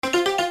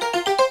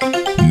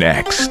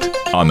Next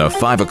on the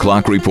 5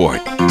 o'clock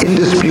report.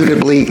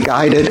 Indisputably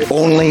guided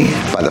only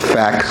by the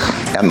facts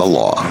and the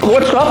law.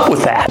 What's up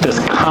with that? This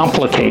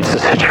complicates the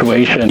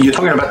situation. You're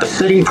talking about the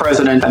sitting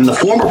president and the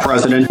former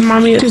president.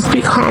 Mommy, just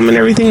be calm and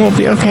everything will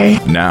be okay.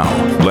 Now,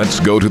 let's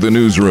go to the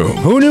newsroom.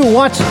 Who knew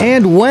what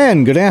and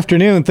when? Good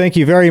afternoon. Thank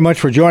you very much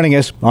for joining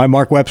us. I'm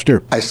Mark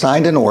Webster. I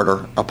signed an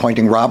order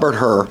appointing Robert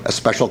Hur as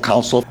special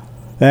counsel.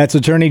 That's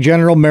Attorney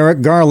General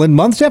Merrick Garland,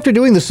 months after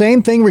doing the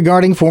same thing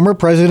regarding former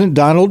President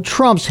Donald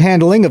Trump's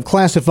handling of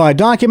classified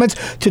documents.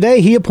 Today,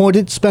 he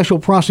appointed Special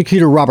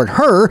Prosecutor Robert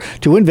Hur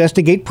to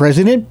investigate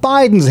President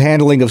Biden's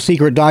handling of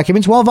secret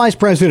documents while vice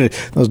president.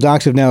 Those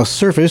docs have now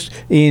surfaced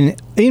in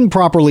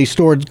improperly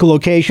stored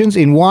locations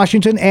in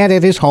Washington and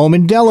at his home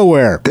in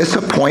Delaware. This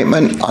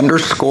appointment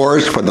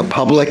underscores for the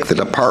public the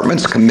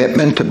department's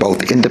commitment to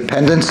both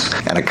independence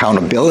and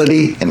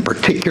accountability in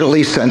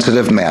particularly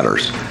sensitive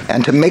matters,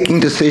 and to making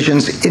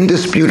decisions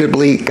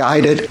indisputably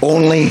guided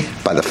only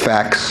by the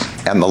facts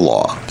and the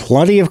law.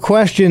 Plenty of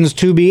questions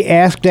to be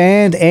asked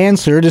and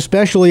answered,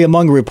 especially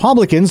among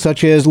Republicans,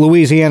 such as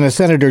Louisiana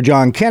Senator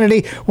John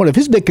Kennedy. One of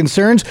his big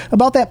concerns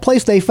about that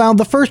place they found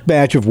the first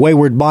batch of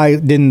wayward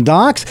Biden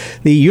docs,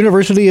 the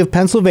University of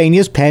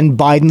Pennsylvania's Penn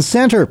Biden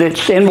Center.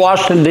 It's in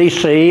Washington,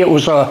 D.C. It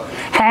was a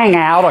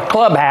hangout, a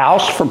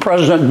clubhouse for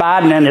President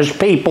Biden and his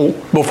people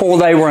before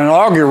they were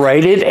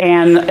inaugurated,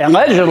 and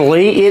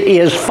allegedly it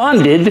is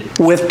funded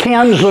with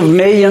tens of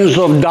millions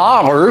of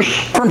dollars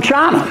from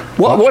China.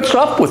 What's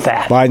up with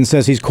that? Biden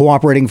says he's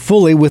cooperating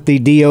fully with the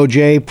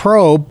DOJ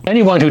probe.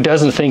 Anyone who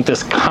doesn't think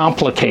this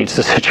complicates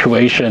the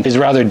situation is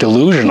rather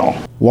delusional.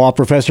 Law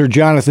professor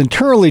Jonathan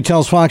Turley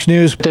tells Fox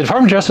News The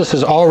Department of Justice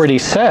has already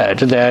said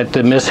that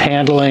the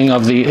mishandling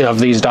of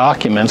these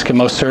documents can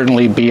most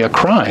certainly be a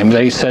crime.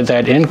 They said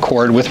that in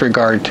court with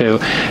regard to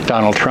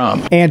Donald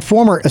Trump. And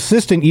former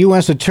Assistant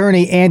U.S.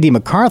 Attorney Andy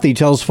McCarthy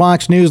tells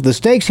Fox News the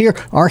stakes here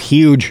are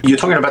huge. You're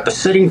talking about the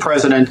sitting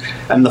president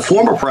and the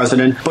former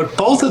president, but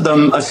both of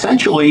them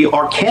essentially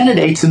are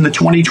candidates in the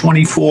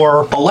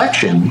 2024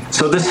 election.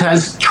 So this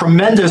has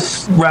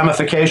tremendous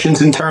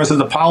ramifications in terms of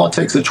the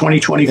politics of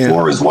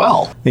 2024 as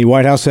well. The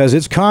White House says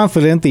it's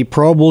confident the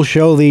probe will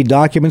show the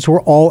documents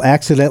were all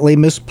accidentally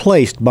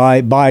misplaced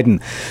by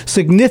Biden.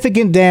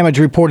 Significant damage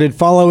reported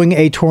following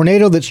a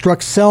tornado that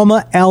struck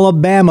Selma,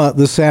 Alabama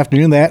this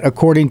afternoon. That,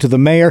 according to the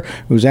mayor,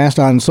 who's asked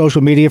on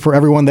social media for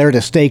everyone there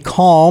to stay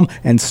calm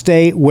and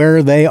stay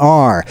where they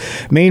are.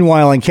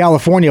 Meanwhile, in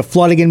California,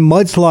 flooding and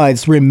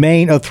mudslides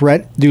remain a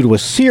threat due to a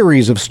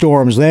series of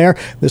storms there.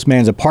 This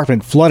man's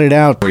apartment flooded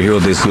out. We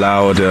heard this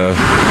loud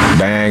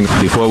bang.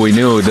 Before we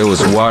knew it, there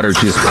was water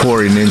just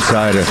pouring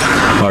inside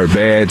our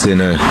beds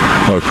and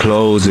our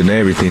clothes and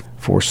everything.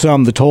 For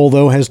some, the toll,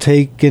 though, has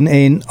taken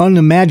an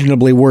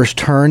unimaginably worse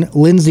turn.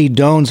 Lindsay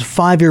Doan's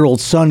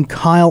 5-year-old son,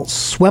 Kyle,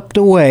 swept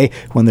away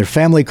when their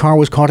family car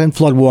was caught in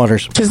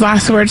floodwaters. His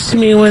last words to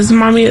me was,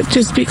 Mommy,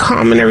 just be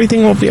calm and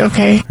everything will be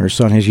okay. Her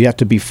son has yet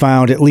to be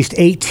found. At least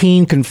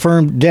 18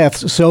 confirmed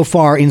deaths so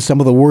far in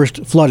some of the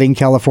worst flooding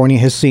California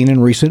has seen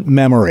in recent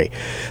memory.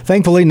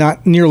 Thankfully,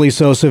 not nearly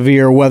so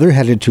severe weather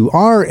headed to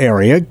our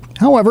area.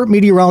 However,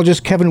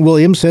 meteorologist Kevin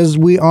Williams says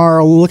we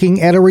are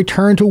looking at a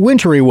return to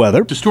wintry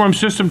weather. The storm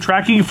system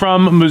tracking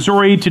from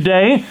Missouri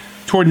today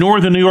toward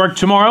northern New York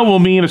tomorrow will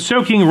mean a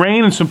soaking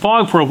rain and some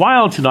fog for a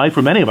while tonight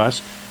for many of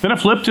us, then a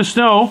flip to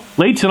snow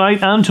late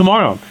tonight and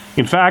tomorrow.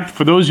 In fact,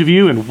 for those of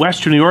you in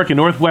western New York and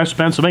northwest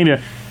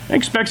Pennsylvania,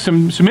 expect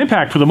some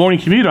impact for the morning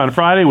commute on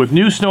Friday with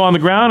new snow on the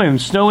ground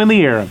and snow in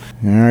the air.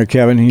 All right,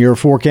 Kevin, your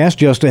forecast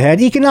just ahead.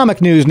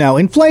 Economic news now.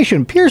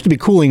 Inflation appears to be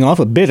cooling off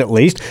a bit at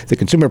least. The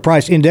consumer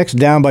price index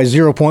down by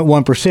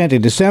 0.1%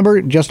 in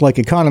December, just like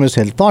economists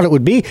had thought it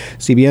would be.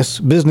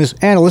 CBS business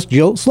analyst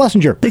Jill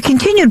Schlesinger. The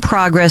continued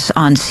progress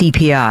on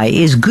CPI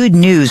is good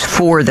news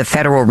for the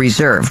Federal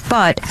Reserve,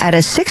 but at a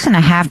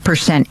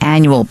 6.5%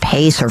 annual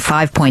pace or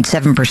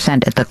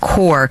 5.7% at the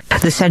core,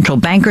 the central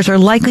bankers are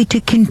likely to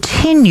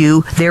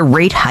continue their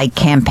rate hike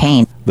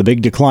campaign. The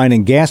big decline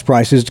in gas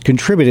prices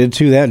contributed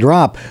to that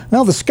drop.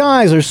 Well, the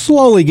skies are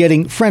slowly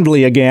getting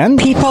friendly again.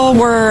 People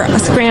were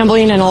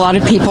scrambling and a lot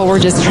of people were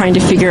just trying to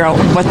figure out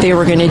what they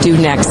were going to do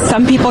next.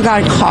 Some people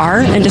got a car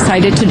and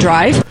decided to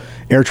drive.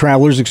 Air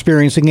travelers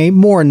experiencing a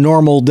more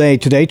normal day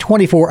today,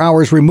 24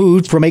 hours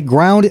removed from a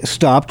ground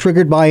stop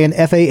triggered by an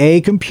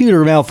FAA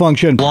computer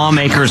malfunction.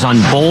 Lawmakers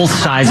on both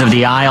sides of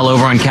the aisle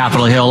over on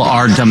Capitol Hill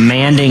are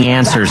demanding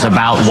answers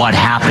about what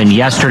happened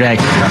yesterday.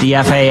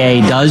 The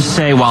FAA does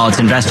say while its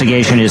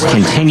investigation is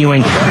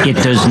continuing, it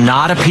does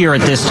not appear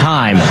at this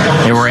time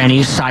there were any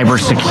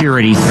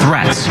cybersecurity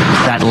threats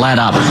that led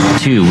up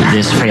to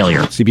this failure.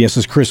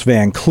 CBS's Chris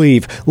Van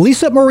Cleve.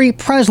 Lisa Marie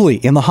Presley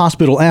in the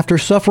hospital after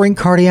suffering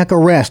cardiac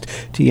arrest.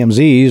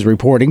 TMZ is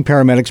reporting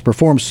paramedics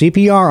performed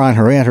CPR on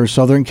her at her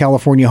Southern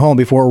California home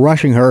before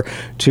rushing her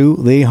to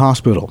the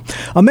hospital.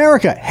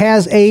 America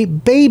has a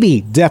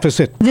baby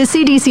deficit. The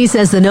CDC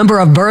says the number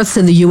of births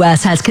in the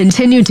U.S. has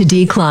continued to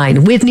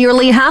decline, with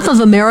nearly half of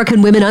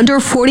American women under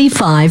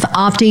 45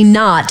 opting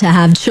not to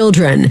have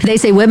children. They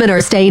say women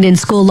are staying in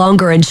school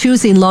longer and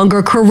choosing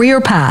longer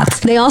career paths.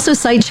 They also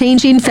cite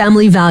changing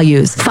family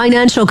values,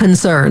 financial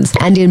concerns,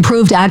 and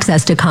improved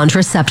access to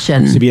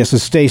contraception.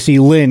 CBS's Stacey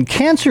Lynn.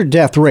 Cancer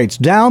death rates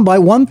down by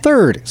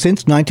 1/3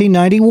 since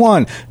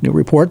 1991. New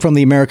report from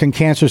the American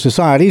Cancer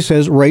Society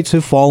says rates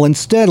have fallen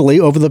steadily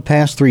over the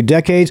past 3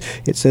 decades.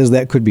 It says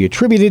that could be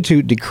attributed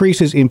to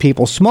decreases in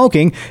people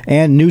smoking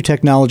and new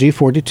technology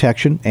for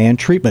detection and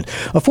treatment.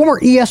 A former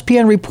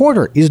ESPN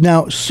reporter is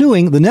now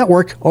suing the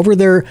network over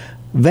their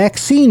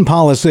vaccine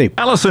policy.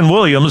 Allison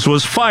Williams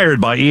was fired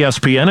by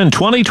ESPN in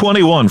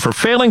 2021 for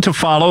failing to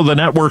follow the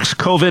network's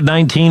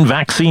COVID-19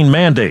 vaccine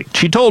mandate.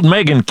 She told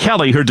Megyn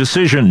Kelly her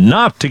decision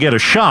not to get a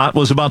shot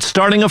was about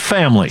starting a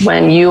family.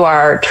 When you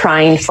are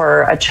trying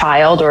for a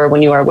child or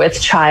when you are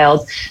with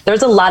child,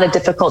 there's a lot of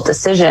difficult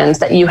decisions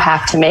that you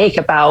have to make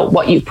about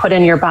what you put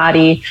in your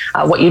body,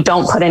 what you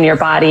don't put in your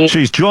body.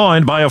 She's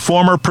joined by a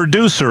former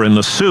producer in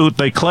the suit.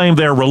 They claim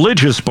their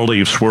religious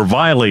beliefs were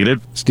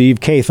violated. Steve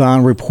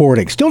Cathon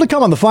reporting. Still to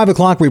come on the 5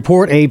 o'clock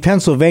report, a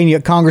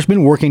Pennsylvania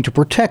congressman working to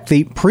protect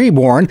the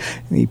preborn.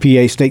 The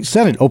PA State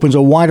Senate opens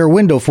a wider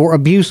window for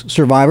abuse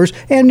survivors,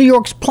 and New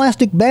York's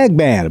plastic bag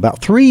ban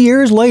about 3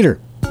 years later.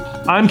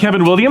 I'm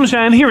Kevin Williams,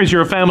 and here is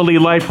your family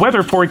life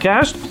weather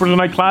forecast for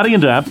tonight. Cloudy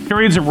and damp,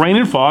 periods of rain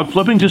and fog,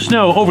 flipping to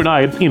snow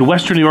overnight in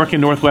western New York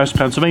and northwest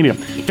Pennsylvania.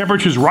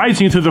 Temperatures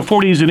rising to the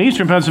 40s in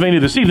eastern Pennsylvania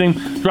this evening,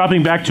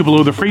 dropping back to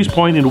below the freeze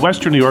point in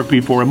western New York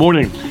before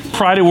morning.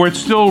 Friday, where it's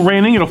still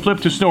raining, it'll flip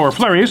to snow or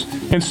flurries,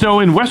 and snow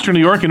in western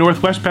New York and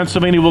northwest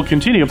Pennsylvania will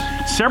continue.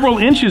 Several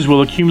inches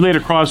will accumulate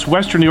across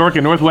western New York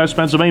and northwest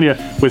Pennsylvania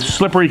with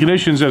slippery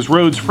conditions as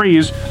roads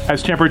freeze,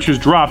 as temperatures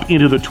drop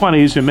into the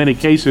 20s in many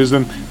cases,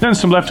 and then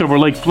some leftover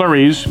lake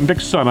flurries,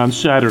 mixed sun on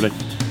Saturday.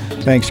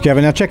 Thanks,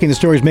 Kevin. Now, checking the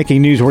stories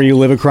making news where you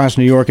live across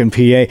New York and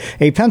PA.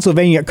 A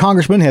Pennsylvania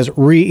congressman has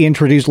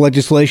reintroduced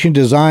legislation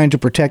designed to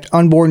protect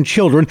unborn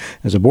children,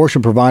 as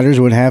abortion providers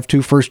would have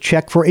to first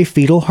check for a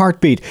fetal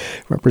heartbeat.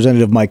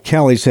 Representative Mike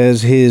Kelly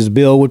says his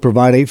bill would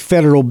provide a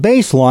federal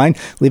baseline,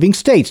 leaving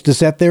states to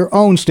set their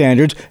own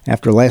standards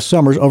after last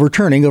summer's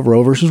overturning of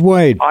Roe v.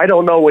 Wade. I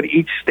don't know what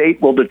each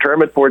state will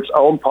determine for its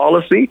own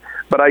policy,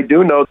 but I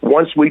do know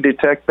once we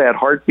detect that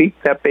heartbeat,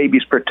 that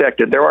baby's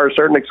protected. There are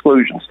certain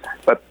exclusions,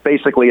 but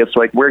basically it's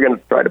like we're going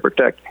to try to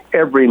protect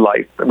every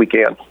life that we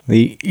can.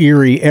 The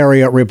Erie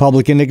area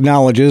Republican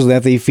acknowledges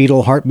that the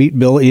fetal heartbeat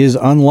bill is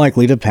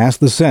unlikely to pass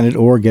the Senate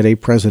or get a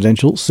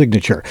presidential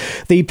signature.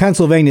 The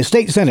Pennsylvania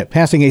State Senate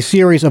passing a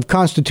series of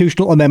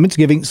constitutional amendments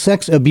giving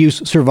sex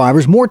abuse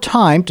survivors more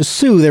time to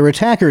sue their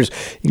attackers.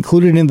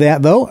 Included in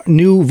that, though,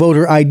 new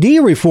voter ID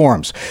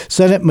reforms.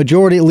 Senate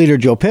Majority Leader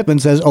Joe Pittman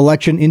says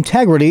election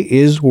integrity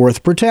is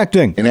worth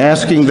protecting. In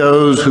asking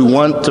those who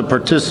want to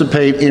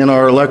participate in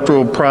our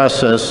electoral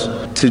process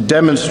to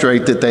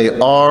demonstrate that they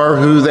are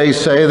who they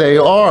say they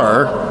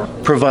are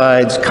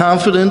provides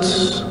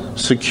confidence,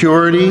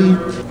 security,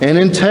 and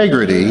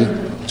integrity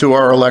to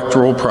our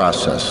electoral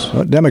process.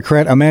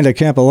 Democrat Amanda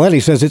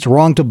Campoletti says it's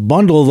wrong to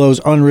bundle those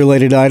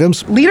unrelated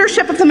items.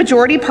 Leadership of the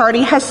majority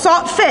party has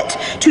sought fit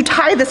to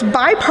tie this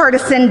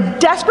bipartisan,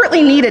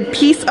 desperately needed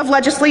piece of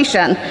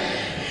legislation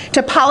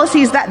to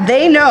policies that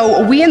they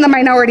know we in the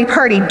minority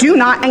party do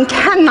not and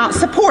cannot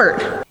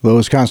support.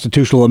 Those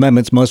constitutional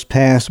amendments must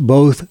pass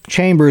both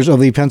chambers of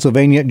the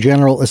Pennsylvania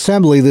General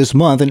Assembly this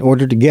month in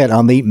order to get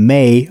on the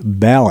May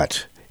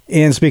ballot.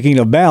 And speaking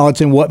of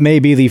ballots and what may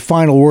be the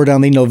final word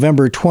on the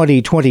November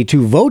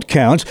 2022 vote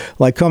count,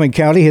 Lycoming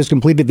County has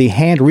completed the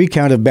hand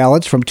recount of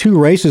ballots from 2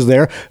 races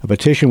there. A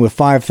petition with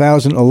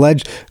 5,000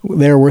 alleged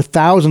there were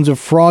thousands of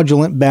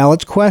fraudulent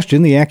ballots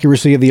questioned the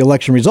accuracy of the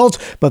election results,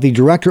 but the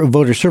Director of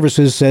Voter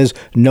Services says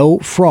no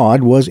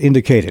fraud was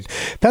indicated.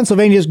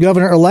 Pennsylvania's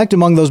governor-elect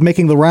among those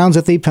making the rounds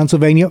at the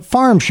Pennsylvania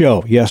Farm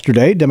Show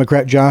yesterday.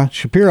 Democrat Josh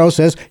Shapiro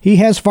says he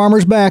has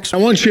farmers' backs. I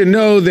want you to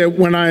know that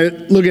when I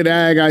look at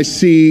ag, I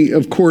see,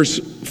 of course,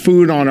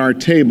 food on our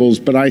tables,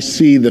 but I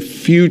see the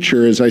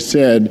future, as I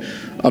said,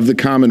 of the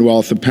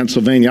Commonwealth of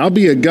Pennsylvania. I'll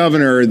be a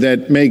governor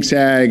that makes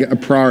ag a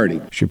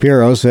priority.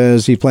 Shapiro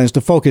says he plans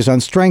to focus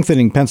on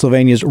strengthening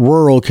Pennsylvania's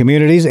rural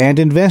communities and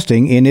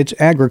investing in its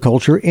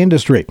agriculture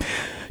industry.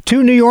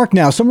 To New York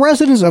now. Some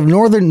residents of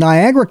northern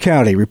Niagara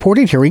County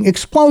reported hearing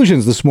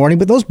explosions this morning,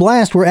 but those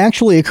blasts were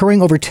actually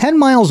occurring over 10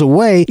 miles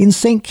away in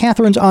St.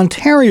 Catharines,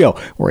 Ontario,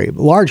 where a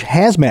large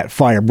hazmat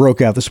fire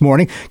broke out this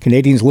morning.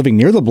 Canadians living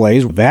near the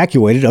blaze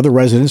evacuated. Other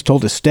residents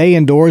told to stay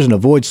indoors and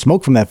avoid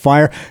smoke from that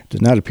fire. It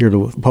does not appear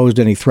to have posed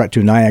any threat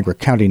to Niagara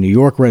County, New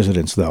York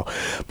residents, though.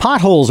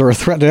 Potholes are a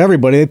threat to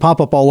everybody. They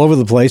pop up all over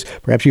the place.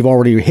 Perhaps you've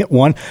already hit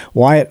one.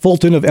 Wyatt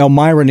Fulton of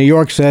Elmira, New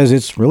York, says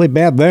it's really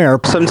bad there.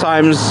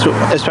 Sometimes,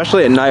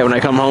 especially at night, night when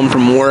I come home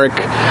from work,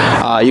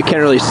 you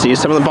can't really see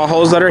some of the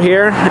potholes that are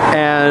here.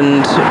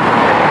 And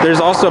there's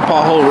also a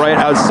pothole right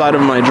outside of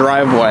my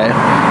driveway.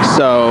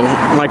 So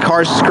my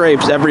car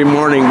scrapes every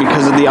morning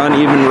because of the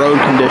uneven road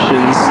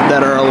conditions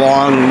that are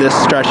along this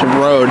stretch of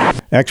road.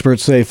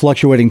 Experts say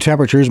fluctuating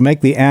temperatures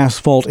make the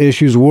asphalt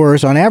issues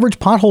worse. On average,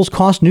 potholes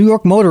cost New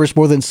York motorists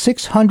more than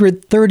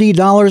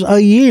 $630 a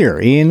year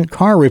in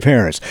car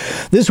repairs.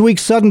 This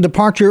week's sudden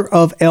departure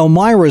of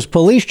Elmira's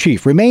police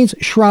chief remains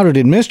shrouded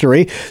in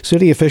mystery.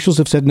 City officials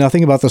have said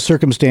nothing about the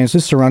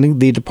circumstances surrounding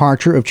the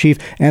departure of Chief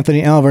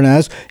Anthony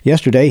Alvarez.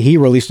 Yesterday, he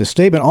released a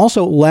statement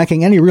also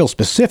lacking any real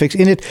specifics.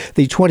 In it,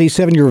 the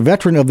 27-year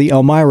veteran of the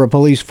Elmira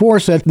police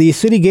force said the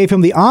city gave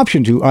him the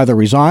option to either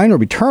resign or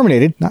be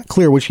terminated. Not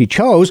clear which he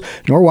chose,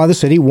 nor why the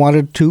city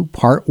wanted to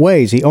part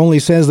ways. He only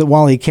says that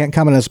while he can't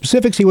comment on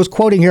specifics, he was,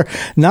 quoting here,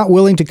 not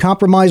willing to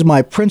compromise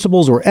my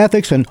principles or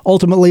ethics, and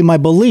ultimately my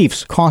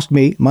beliefs cost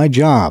me my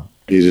job.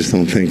 You just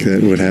don't think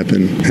that would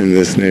happen in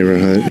this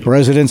neighborhood.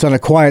 Residents on a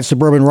quiet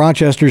suburban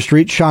Rochester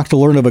street shocked to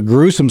learn of a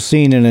gruesome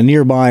scene in a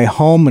nearby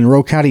home.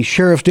 Monroe County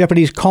Sheriff's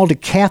deputies called to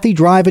Kathy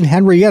Drive in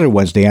Henrietta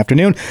Wednesday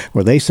afternoon,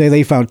 where they say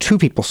they found 2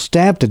 people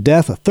stabbed to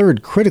death, a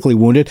third critically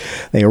wounded.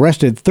 They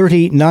arrested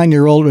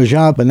 39-year-old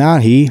Rajab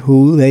Banahi,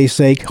 who they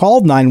say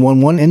called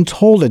 911 and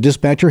told a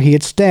dispatcher he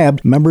had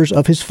stabbed members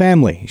of his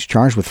family. He's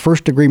charged with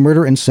first-degree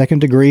murder and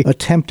second-degree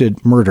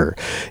attempted murder.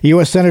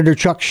 U.S. Senator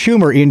Chuck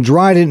Schumer in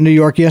Dryden, New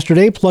York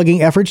yesterday,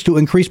 plugging efforts to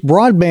increase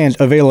broadband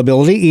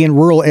availability in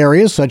rural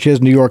areas such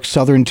as New York's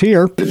southern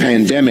tier. The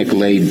pandemic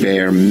laid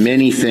bare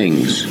many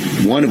things,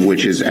 one of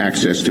which is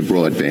access to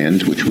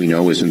broadband, which we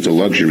know isn't a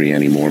luxury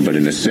anymore, but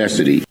a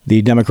necessity.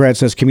 The Democrat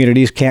says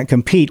communities can't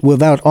compete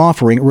without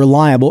offering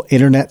reliable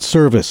internet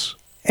service.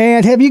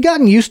 And have you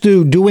gotten used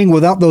to doing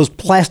without those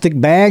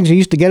plastic bags you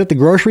used to get at the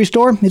grocery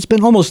store? It's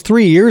been almost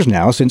 3 years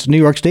now since New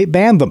York State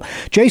banned them.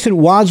 Jason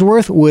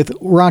Wadsworth with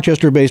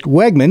Rochester-based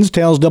Wegmans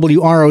tells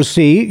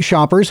WROC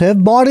shoppers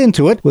have bought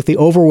into it, with the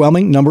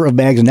overwhelming number of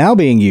bags now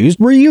being used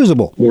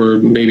reusable. We're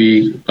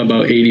maybe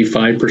about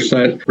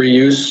 85%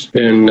 reuse,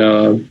 and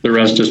the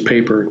rest is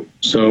paper.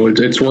 So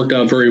it's worked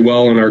out very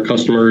well, and our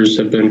customers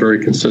have been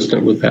very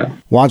consistent with that.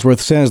 Wadsworth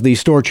says the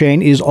store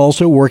chain is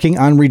also working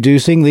on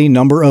reducing the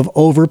number of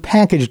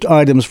overpackaged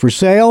items for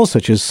sale,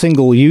 such as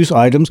single-use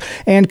items,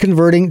 and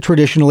converting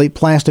traditionally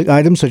plastic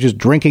items such as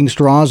drinking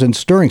straws and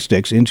stirring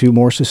sticks into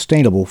more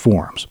sustainable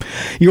forms.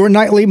 Your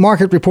nightly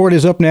market report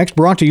is up next,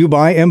 brought to you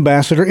by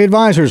Ambassador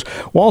Advisors.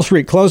 Wall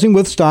Street closing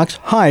with stocks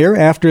higher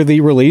after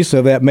the release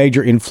of that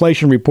major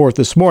inflation report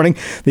this morning.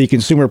 The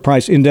consumer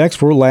price index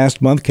for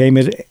last month came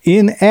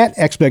in at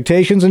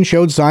expectations and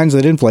showed signs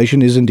that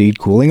inflation is indeed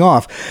cooling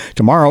off.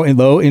 Tomorrow,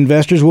 though,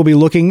 investors will be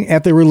looking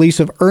at the release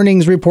of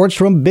earnings reports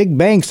from big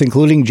banks,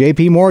 including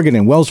J.P. Morgan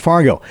and Wells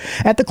Fargo.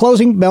 At the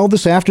closing bell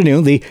this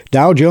afternoon, the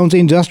Dow Jones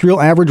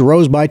Industrial Average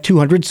rose by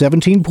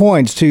 217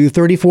 points to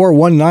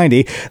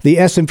 34,190. The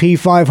S&P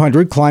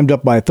 500 climbed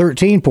up by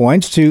 13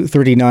 points to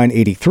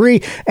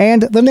 3983,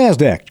 and the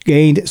Nasdaq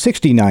gained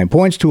 69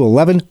 points to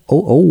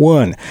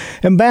 11,001.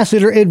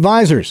 Ambassador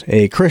Advisors,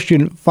 a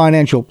Christian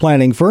financial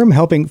planning firm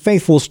helping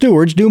faithful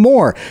stewards do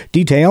more.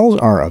 Details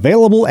are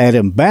available at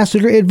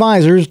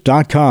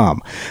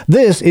ambassadoradvisors.com.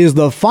 This is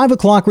the 5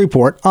 o'clock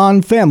report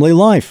on Family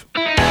Life.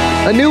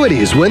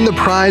 Annuities win the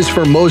prize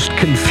for most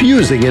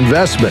confusing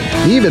investment.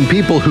 Even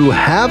people who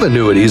have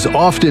annuities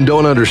often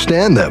don't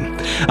understand them.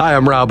 Hi,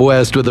 I'm Rob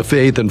West with the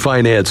Faith and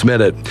Finance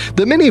Minute.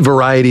 The many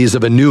varieties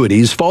of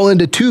annuities fall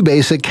into 2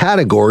 basic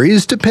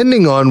categories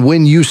depending on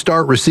when you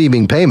start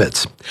receiving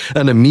payments.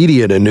 An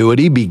immediate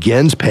annuity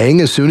begins paying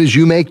as soon as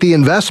you make the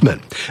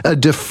investment. A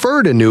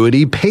deferred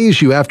annuity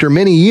pays you after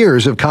many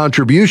years of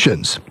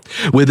contributions.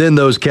 Within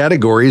those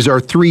categories are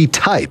 3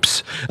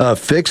 types. A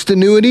fixed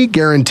annuity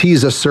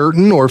guarantees a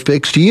certain or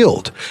fixed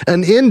yield.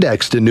 An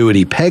indexed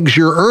annuity pegs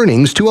your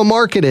earnings to a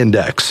market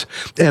index.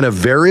 And a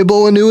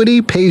variable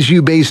annuity pays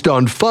you based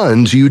on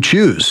funds you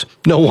choose.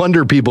 No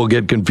wonder people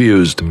get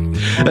confused.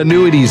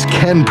 Annuities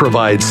can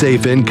provide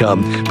safe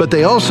income, but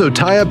they also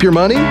tie up your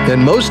money,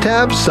 and most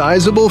have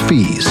sizable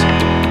fees.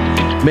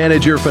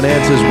 Manage your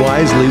finances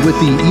wisely with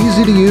the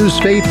easy-to-use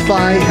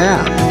FaithFi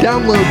app.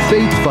 Download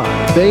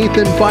FaithFi, Faith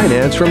and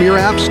Finance from your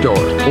app store,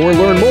 or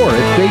learn more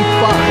at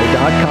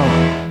faithfi.com.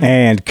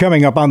 And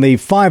coming up on the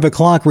 5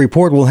 o'clock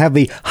report, we'll have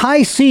the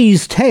high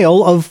seas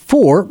tale of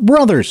 4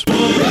 brothers.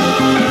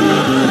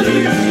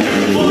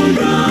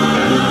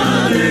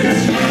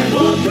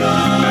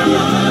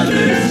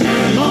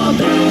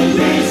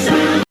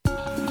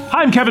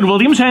 I'm Kevin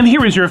Williams, and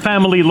here is your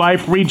Family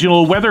Life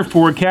regional weather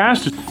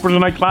forecast. For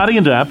tonight, cloudy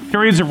and damp,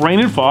 periods of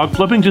rain and fog,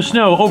 flipping to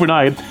snow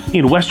overnight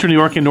in western New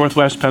York and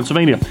northwest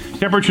Pennsylvania.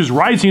 Temperatures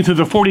rising to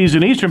the 40s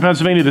in eastern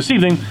Pennsylvania this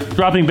evening,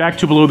 dropping back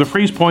to below the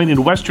freeze point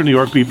in western New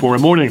York before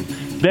morning.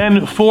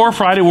 Then for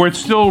Friday, where it's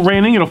still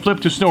raining, it'll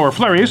flip to snow or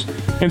flurries.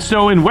 And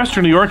so in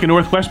western New York and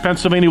northwest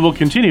Pennsylvania will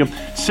continue.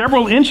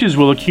 Several inches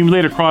will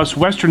accumulate across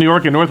western New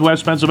York and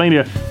northwest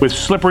Pennsylvania with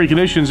slippery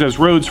conditions as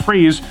roads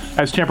freeze,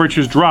 as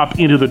temperatures drop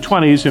into the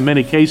 20s in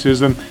many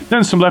cases. And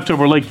then some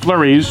leftover lake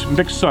flurries,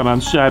 mixed sun on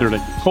Saturday.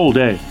 Cold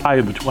day, high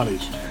in the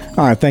 20s.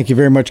 All right, thank you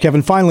very much,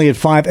 Kevin. Finally at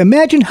 5,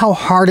 imagine how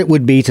hard it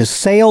would be to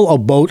sail a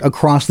boat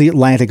across the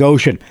Atlantic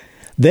Ocean.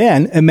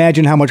 Then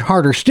imagine how much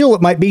harder still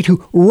it might be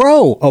to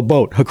row a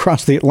boat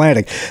across the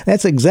Atlantic.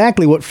 That's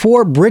exactly what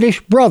 4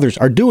 British brothers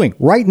are doing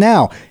right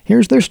now.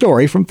 Here's their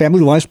story from Family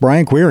Life's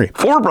Brian Query.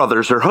 4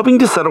 brothers are hoping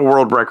to set a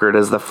world record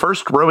as the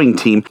first rowing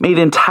team made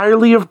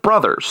entirely of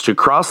brothers to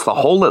cross the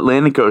whole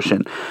Atlantic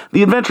Ocean.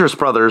 The Adventurous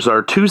brothers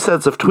are 2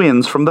 sets of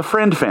twins from the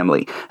Friend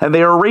family, and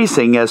they are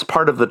racing as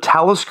part of the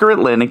Talisker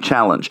Atlantic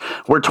Challenge,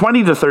 where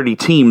 20 to 30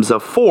 teams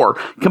of 4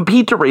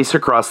 compete to race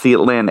across the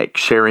Atlantic,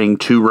 sharing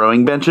 2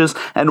 rowing benches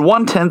and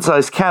 1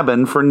 tent-sized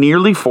cabin for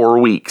nearly 4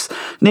 weeks.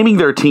 Naming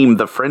their team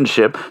the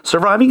Friendship,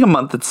 surviving a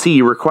month at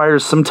sea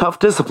requires some tough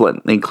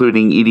discipline,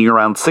 including eating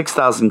around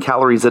 6,000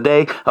 calories a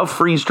day of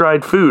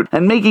freeze-dried food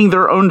and making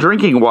their own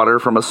drinking water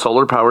from a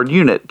solar-powered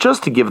unit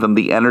just to give them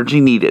the energy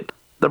needed.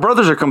 The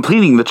brothers are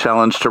completing the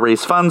challenge to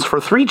raise funds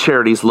for 3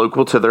 charities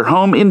local to their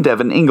home in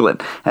Devon,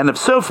 England, and have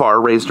so far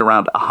raised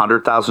around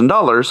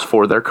 $100,000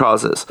 for their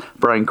causes.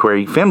 Brian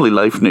Query, Family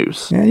Life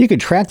News. Yeah, you can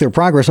track their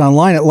progress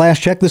online at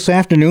Last Check this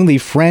afternoon. The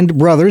Friend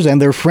brothers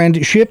and their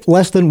Friendship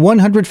less than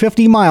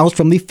 150 miles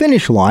from the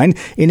finish line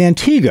in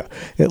Antigua.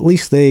 At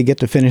least they get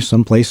to finish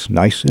someplace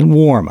nice and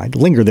warm. I'd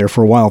linger there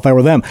for a while if I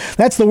were them.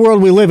 That's the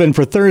world we live in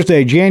for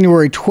Thursday,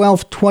 January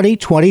 12th,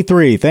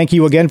 2023. Thank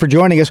you again for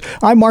joining us.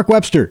 I'm Mark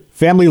Webster,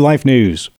 Family Life News.